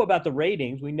 we know about the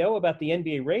ratings. We know about the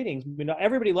NBA ratings. We know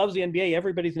everybody loves the NBA.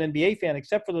 Everybody's an NBA fan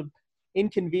except for the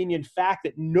inconvenient fact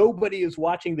that nobody is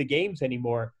watching the games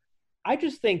anymore. I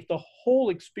just think the whole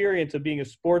experience of being a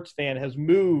sports fan has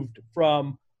moved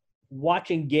from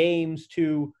watching games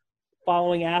to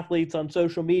following athletes on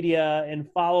social media and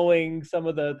following some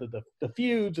of the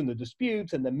feuds and the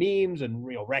disputes and the memes and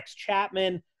Rex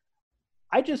Chapman.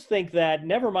 I just think that,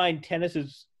 never mind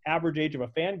tennis's average age of a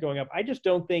fan going up, I just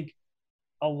don't think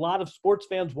a lot of sports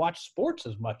fans watch sports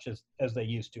as much as they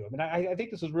used to. I mean, I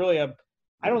think this is really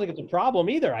I don't think it's a problem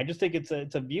either. I just think it's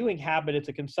a viewing habit. It's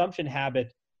a consumption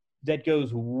habit that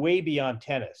goes way beyond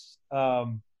tennis.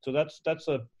 So that's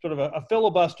a sort of a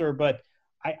filibuster, but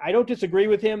I don't disagree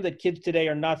with him that kids today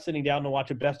are not sitting down to watch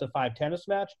a best-of-5 tennis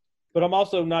match, but I'm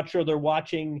also not sure they're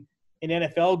watching an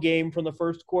NFL game from the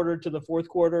first quarter to the fourth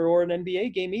quarter or an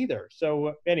NBA game either.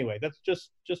 So anyway, that's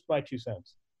just my 2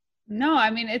 cents. No,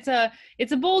 I mean, it's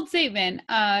a bold statement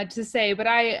to say, but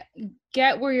I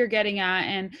get where you're getting at.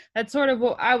 And that's sort of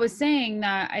what I was saying,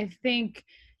 that I think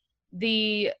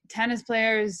the tennis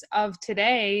players of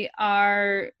today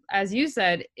are, as you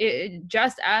said,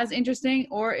 just as interesting,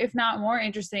 or if not more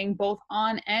interesting, both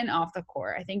on and off the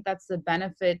court. I think that's the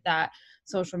benefit that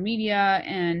social media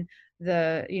and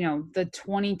the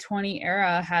 2020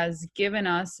 era has given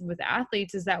us with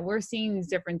athletes, is that we're seeing these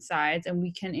different sides and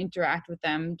we can interact with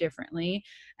them differently.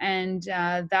 And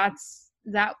that's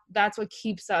what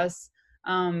keeps us,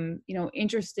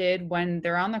 interested when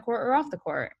they're on the court or off the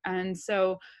court. And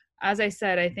so, as I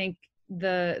said, I think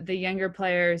the younger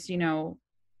players,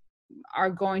 are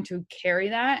going to carry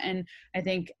that. And I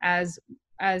think as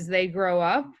they grow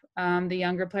up, the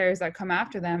younger players that come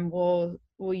after them will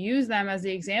use them as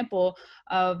the example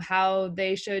of how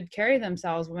they should carry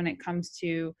themselves when it comes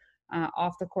to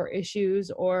off the court issues,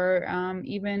 or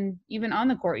even on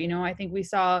the court. I think we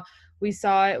saw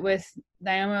it with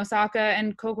Naomi Osaka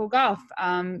and Coco Gauff,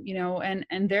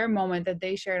 and their moment that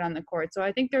they shared on the court. So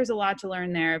I think there's a lot to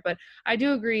learn there, but I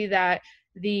do agree that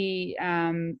the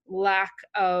lack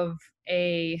of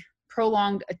a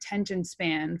prolonged attention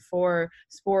span for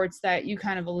sports that you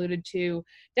kind of alluded to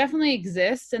definitely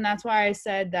exists. And that's why I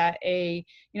said that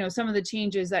some of the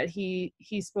changes that he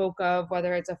spoke of,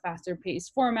 whether it's a faster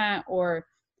paced format or,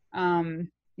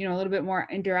 a little bit more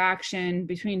interaction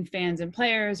between fans and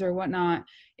players or whatnot,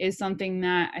 is something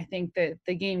that I think that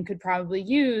the game could probably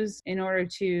use in order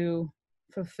to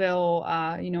fulfill,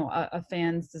 a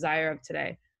fan's desire of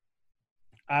today.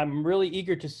 I'm really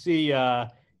eager to see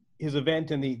his event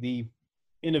and the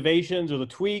innovations or the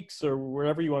tweaks or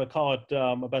whatever you want to call it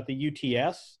about the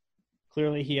UTS.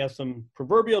 Clearly he has some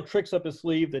proverbial tricks up his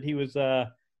sleeve that he was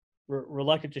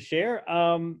reluctant to share.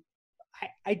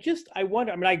 I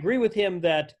wonder, I agree with him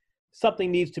that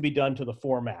something needs to be done to the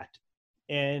format.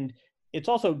 And it's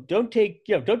also, don't take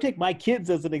my kids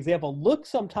as an example. Look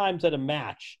sometimes at a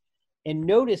match and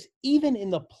notice, even in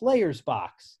the player's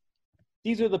box,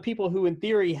 these are the people who, in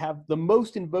theory, have the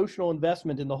most emotional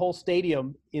investment in the whole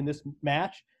stadium in this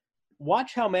match.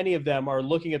 Watch how many of them are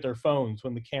looking at their phones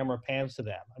when the camera pans to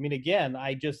them. I mean, again,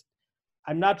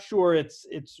 I'm not sure it's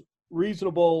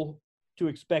reasonable to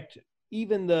expect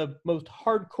even the most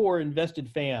hardcore invested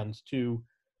fans to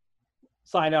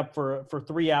sign up for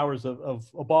 3 hours of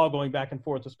a ball going back and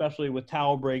forth, especially with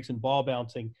towel breaks and ball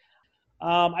bouncing.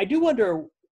 I do wonder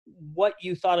what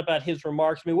you thought about his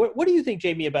remarks. I mean, what do you think,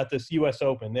 Jamie, about this U.S.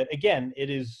 Open? That, again, it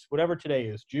is whatever today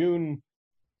is, June.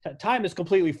 Time is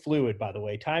completely fluid, by the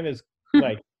way. Time is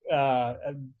like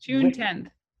June 10th.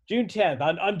 June 10th.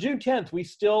 On June 10th, we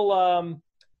still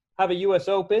have a U.S.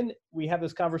 Open. We have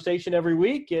this conversation every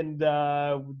week, and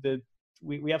the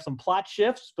we have some plot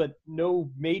shifts, but no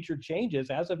major changes.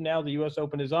 As of now, the U.S.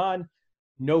 Open is on.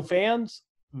 No fans.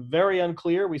 Very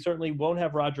unclear. We certainly won't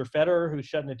have Roger Federer, who's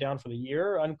shutting it down for the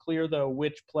year. Unclear, though,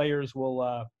 which players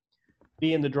will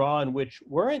be in the draw and which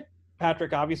weren't.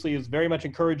 Patrick obviously is very much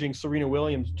encouraging Serena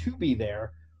Williams to be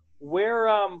there. Where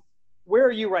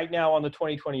are you right now on the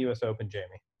 2020 U.S. Open,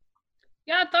 Jamie?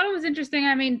 Yeah, I thought it was interesting.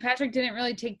 I mean, Patrick didn't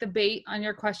really take the bait on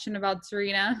your question about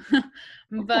Serena,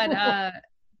 but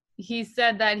he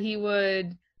said that he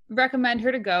would recommend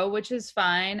her to go, which is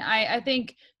fine. I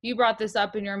think you brought this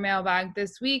up in your mailbag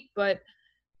this week, but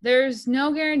there's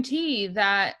no guarantee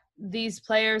that these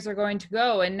players are going to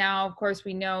go. And now, of course,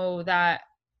 we know that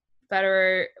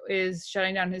Federer is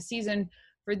shutting down his season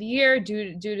for the year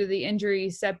due to the injury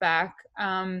setback.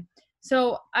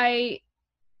 So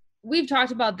we've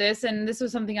talked about this, and this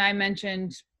was something I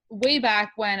mentioned way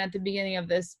back when at the beginning of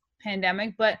this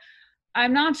pandemic, but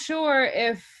I'm not sure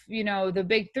if, the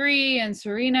big three and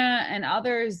Serena and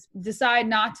others decide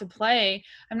not to play.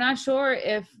 I'm not sure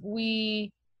if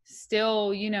we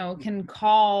still, can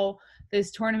call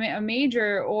this tournament a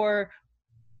major, or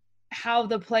how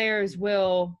the players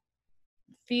will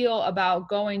feel about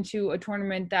going to a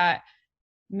tournament that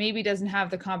maybe doesn't have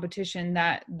the competition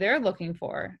that they're looking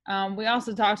for. We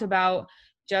also talked about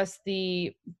just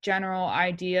the general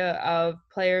idea of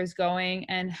players going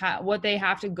and what they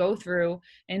have to go through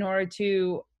in order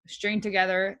to string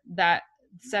together that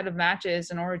set of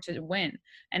matches in order to win,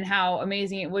 and how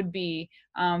amazing it would be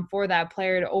for that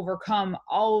player to overcome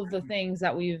all of the things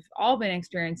that we've all been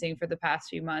experiencing for the past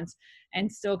few months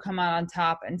and still come out on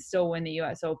top and still win the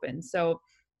US Open. So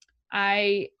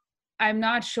I'm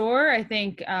not sure. I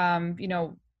think,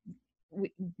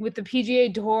 with the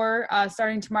PGA Tour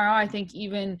starting tomorrow, I think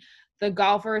even the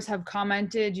golfers have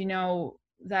commented,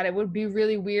 that it would be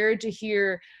really weird to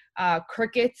hear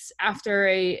crickets after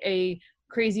a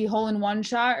crazy hole-in-one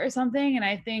shot or something. And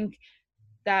I think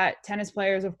that tennis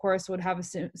players, of course, would have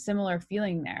a similar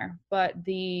feeling there. But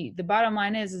the bottom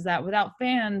line is that without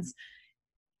fans,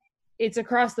 it's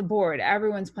across the board.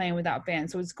 Everyone's playing without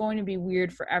fans. So it's going to be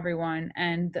weird for everyone.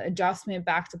 And the adjustment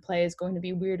back to play is going to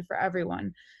be weird for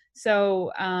everyone.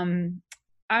 So I'm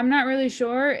not really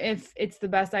sure if it's the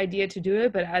best idea to do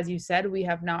it. But as you said, we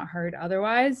have not heard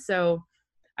otherwise. So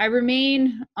I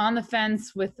remain on the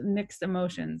fence with mixed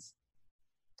emotions.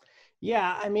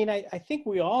 Yeah, I mean, I think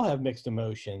we all have mixed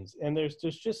emotions. And there's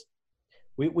just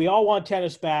we all want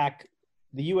tennis back.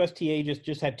 The USTA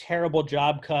just had terrible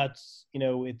job cuts.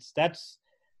 That's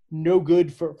no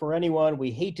good for anyone.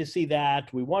 We hate to see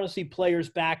that. We want to see players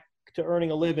back to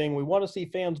earning a living. We want to see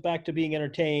fans back to being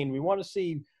entertained. We want to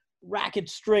see racket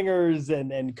stringers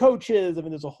and coaches. I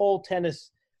mean, there's a whole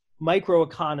tennis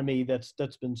microeconomy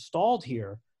that's been stalled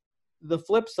here. The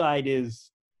flip side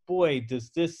is, boy,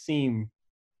 does this seem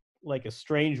like a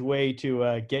strange way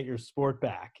to get your sport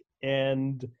back.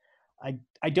 And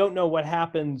I don't know what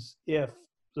happens if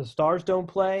the stars don't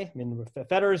play. I mean,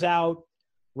 Federer's out.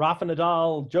 Rafa,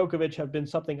 Nadal, Djokovic have been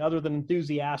something other than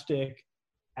enthusiastic.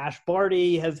 Ash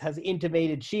Barty has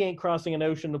intimated she ain't crossing an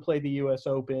ocean to play the U.S.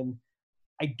 Open.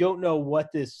 I don't know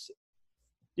what this,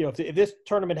 if this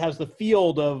tournament has the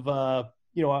field of,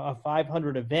 a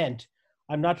 500 event,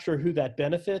 I'm not sure who that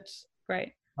benefits.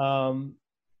 Right.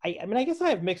 I guess I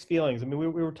have mixed feelings. I mean, we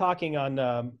were talking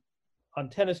on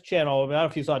Tennis Channel. I don't know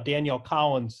if you saw Danielle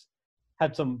Collins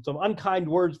had some unkind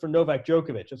words for Novak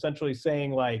Djokovic, essentially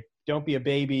saying, like, don't be a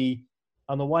baby.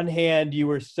 On the one hand, you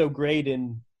were so great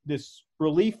in this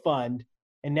relief fund,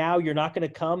 and now you're not going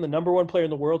to come. The number one player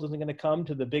in the world isn't going to come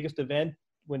to the biggest event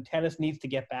when tennis needs to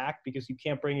get back because you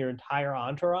can't bring your entire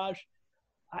entourage.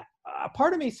 A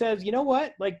part of me says, you know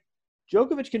what? Like,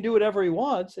 Djokovic can do whatever he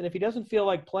wants, and if he doesn't feel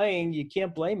like playing, you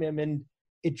can't blame him, and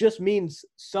it just means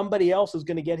somebody else is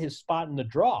going to get his spot in the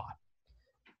draw.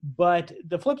 But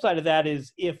the flip side of that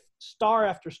is if star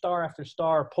after star after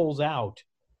star pulls out,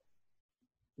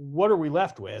 what are we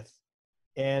left with?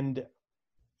 And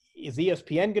is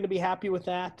ESPN going to be happy with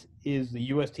that? Is the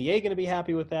USTA going to be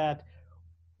happy with that?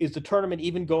 Is the tournament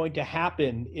even going to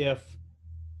happen if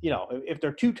there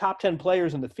are two top 10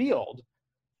 players in the field,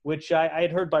 which I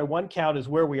had heard by one count is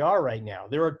where we are right now.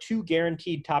 There are two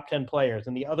guaranteed top 10 players,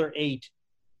 and the other 8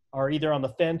 are either on the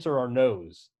fence or are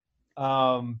no's.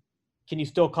 Can you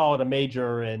still call it a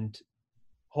major and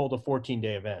hold a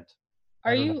 14-day event?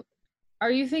 Are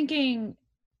you thinking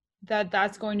that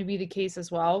that's going to be the case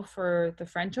as well for the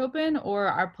French Open, or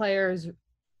are players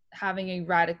having a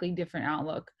radically different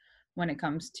outlook when it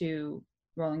comes to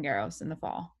Roland Garros in the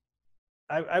fall?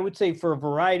 I would say for a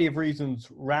variety of reasons,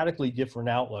 radically different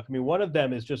outlook. I mean, one of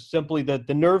them is just simply that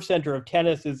the nerve center of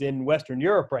tennis is in Western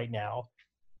Europe right now.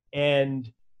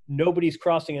 and nobody's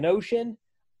crossing an ocean,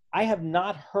 I have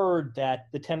not heard that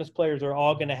the tennis players are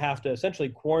all going to have to essentially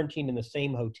quarantine in the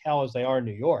same hotel as they are in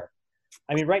New York.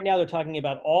 I mean, right now they're talking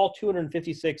about all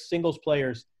 256 singles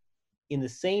players in the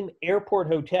same airport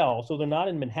hotel, so they're not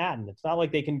in Manhattan. It's not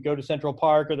like they can go to Central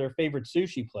Park or their favorite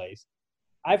sushi place.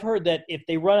 I've heard that if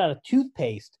they run out of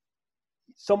toothpaste,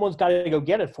 someone's got to go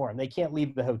get it for them. They can't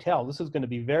leave the hotel. This is going to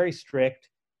be very strict.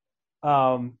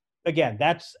 Again,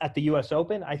 that's at the U.S.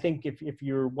 Open. I think if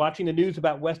you're watching the news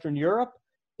about Western Europe,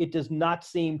 it does not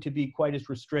seem to be quite as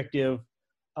restrictive.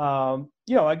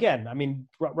 Again, I mean,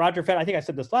 Roger Federer, I think I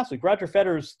said this last week, Roger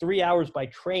Federer's 3 hours by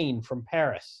train from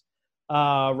Paris.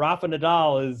 Rafa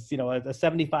Nadal is, a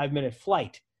 75-minute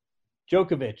flight.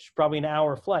 Djokovic, probably an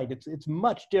hour flight. It's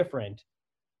much different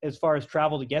as far as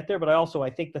travel to get there. But I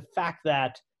think the fact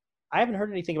that I haven't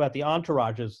heard anything about the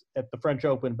entourages at the French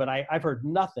Open, but I've heard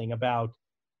nothing about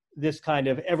this kind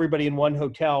of everybody in one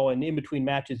hotel and in between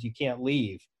matches you can't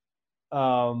leave.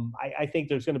 I think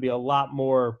there's going to be a lot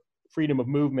more freedom of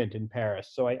movement in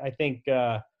Paris. So I think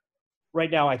right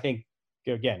now,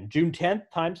 again, June 10th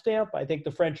timestamp, I think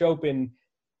the French Open,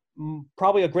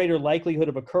 probably a greater likelihood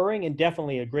of occurring and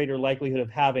definitely a greater likelihood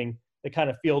of having the kind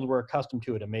of field we're accustomed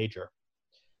to at a major.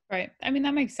 Right. I mean,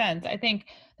 that makes sense. I think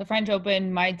the French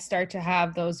Open might start to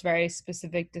have those very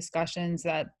specific discussions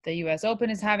that the U.S. Open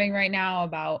is having right now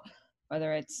about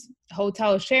whether it's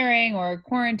hotel sharing or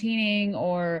quarantining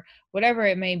or whatever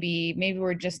it may be. Maybe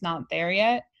we're just not there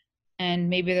yet. And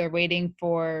maybe they're waiting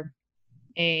for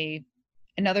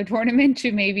another tournament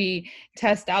to maybe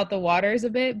test out the waters a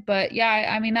bit. But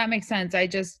yeah, I mean, that makes sense.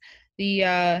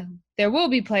 There will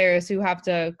be players who have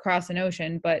to cross an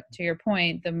ocean, but to your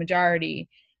point, the majority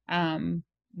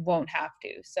won't have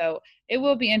to. So it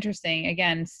will be interesting.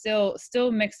 Again, still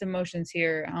mixed emotions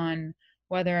here on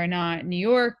whether or not New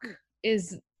York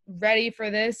is ready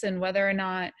for this and whether or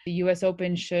not the US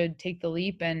Open should take the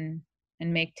leap and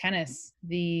make tennis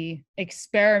the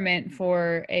experiment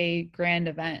for a grand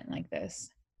event like this.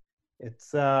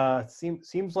 It's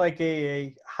seems like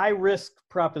a high risk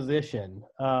proposition.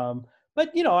 But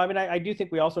I do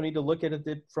think we also need to look at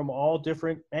it from all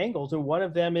different angles. And one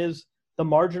of them is the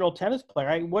marginal tennis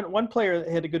player. One player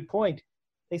had a good point.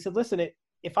 They said, listen,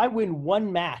 if I win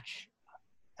one match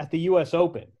at the US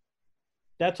Open,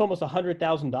 that's almost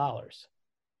 $100,000.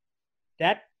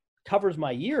 That covers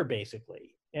my year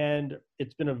basically. And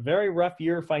it's been a very rough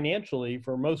year financially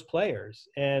for most players.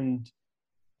 And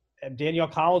Danielle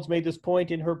Collins made this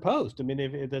point in her post. I mean,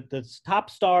 the top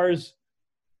stars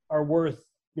are worth,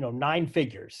 9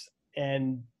 figures,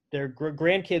 and their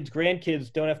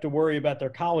grandkids don't have to worry about their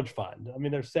college fund. I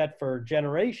mean, they're set for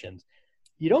generations.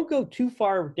 You don't go too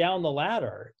far down the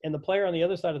ladder, and the player on the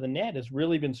other side of the net has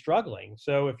really been struggling.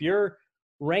 So if you're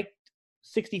ranked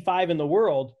 65 in the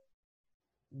world,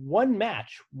 one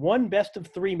match, one best of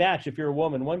 3 match if you're a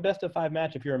woman, one best of 5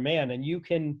 match if you're a man, and you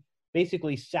can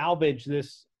basically salvage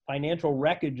this financial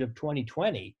wreckage of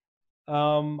 2020.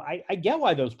 I get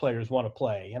why those players want to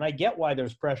play, and I get why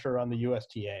there's pressure on the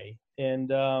USTA.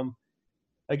 And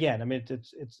again, I mean,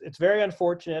 it's very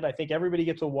unfortunate. I think everybody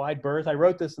gets a wide berth. I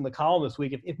wrote this in the column this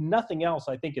week. If nothing else,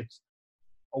 I think it's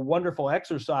a wonderful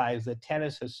exercise that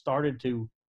tennis has started to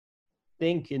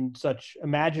think in such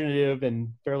imaginative and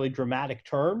fairly dramatic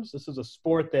terms. This is a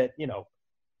sport that,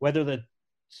 whether the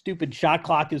stupid shot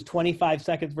clock is 25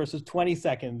 seconds versus 20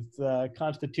 seconds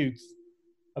constitutes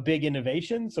a big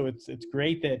innovation. So it's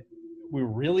great that we're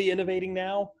really innovating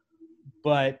now.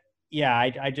 But yeah,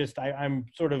 I'm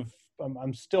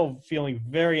still feeling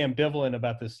very ambivalent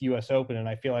about this US Open, and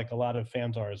I feel like a lot of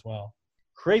fans are as well.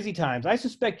 Crazy times. I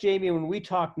suspect, Jamie, when we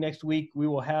talk next week, we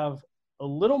will have a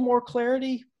little more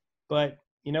clarity, but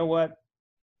you know what?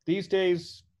 These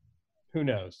days, who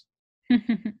knows?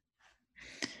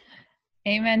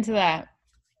 Amen to that.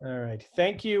 All right.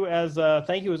 Thank you as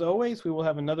always. We will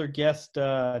have another guest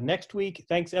next week.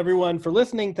 Thanks everyone for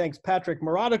listening. Thanks Patrick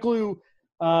Mouratoglou.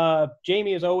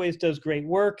 Jamie, as always, does great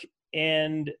work.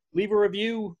 And leave a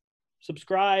review,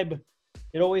 subscribe.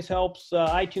 It always helps.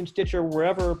 iTunes, Stitcher,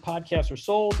 wherever podcasts are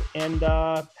sold. And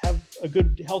have a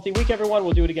good, healthy week, everyone.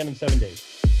 We'll do it again in 7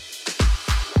 days.